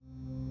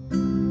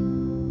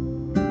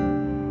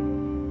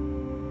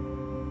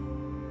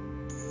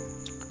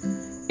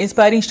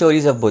Inspiring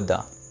stories of Buddha.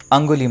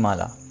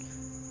 Angulimala.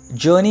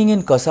 Journeying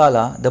in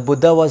Kosala, the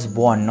Buddha was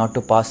warned not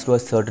to pass through a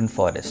certain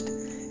forest.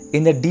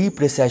 In the deep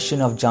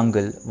recession of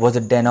jungle was the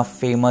den of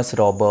famous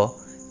robber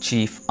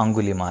chief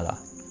Angulimala.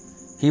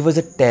 He was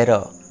a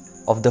terror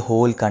of the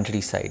whole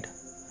countryside,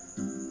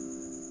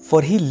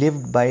 for he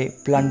lived by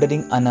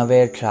plundering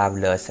unaware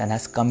travelers and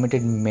has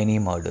committed many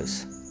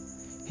murders.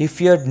 He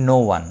feared no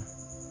one,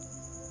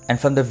 and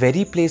from the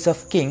very place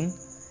of king,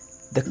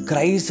 the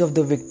cries of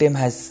the victim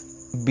has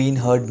been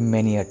heard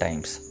many a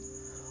times.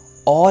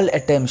 All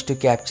attempts to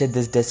capture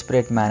this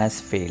desperate man has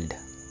failed.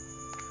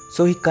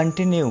 So he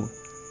continued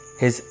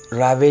his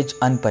ravage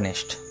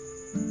unpunished.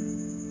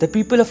 The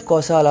people of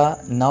Kosala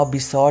now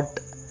besought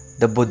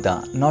the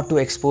Buddha not to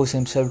expose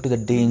himself to the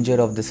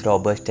danger of this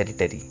robber's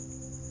territory.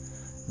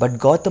 But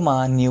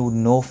Gautama knew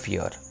no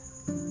fear,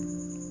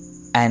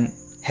 and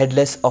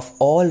heedless of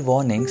all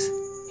warnings,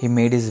 he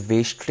made his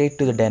way straight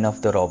to the den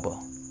of the robber.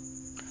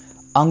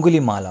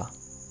 Angulimala,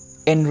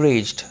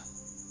 enraged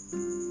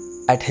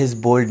at his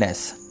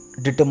boldness,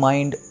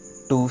 determined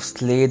to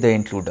slay the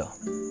intruder.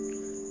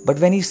 But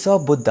when he saw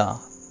Buddha,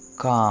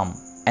 calm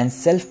and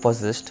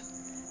self-possessed,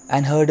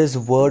 and heard his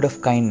word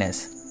of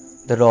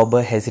kindness, the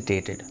robber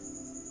hesitated.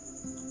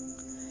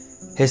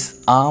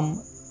 His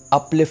arm,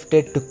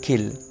 uplifted to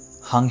kill,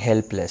 hung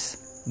helpless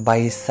by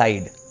his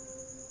side,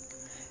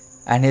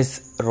 and his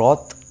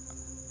wrath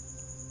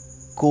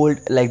cooled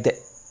like the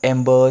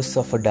embers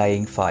of a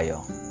dying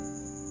fire.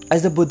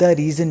 As the Buddha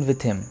reasoned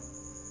with him,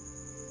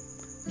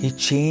 he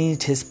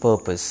changed his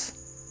purpose,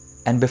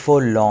 and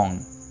before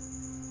long,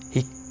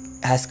 he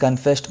has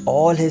confessed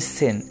all his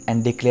sin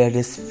and declared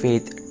his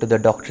faith to the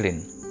doctrine.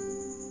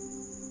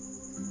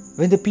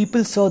 When the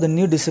people saw the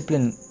new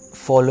discipline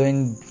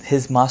following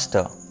his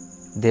master,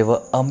 they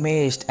were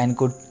amazed and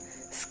could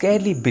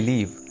scarcely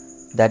believe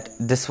that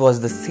this was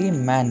the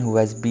same man who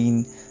has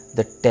been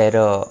the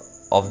terror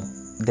of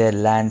their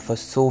land for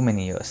so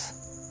many years.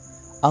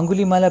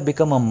 Angulimala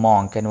became a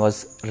monk and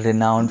was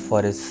renowned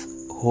for his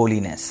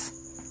holiness.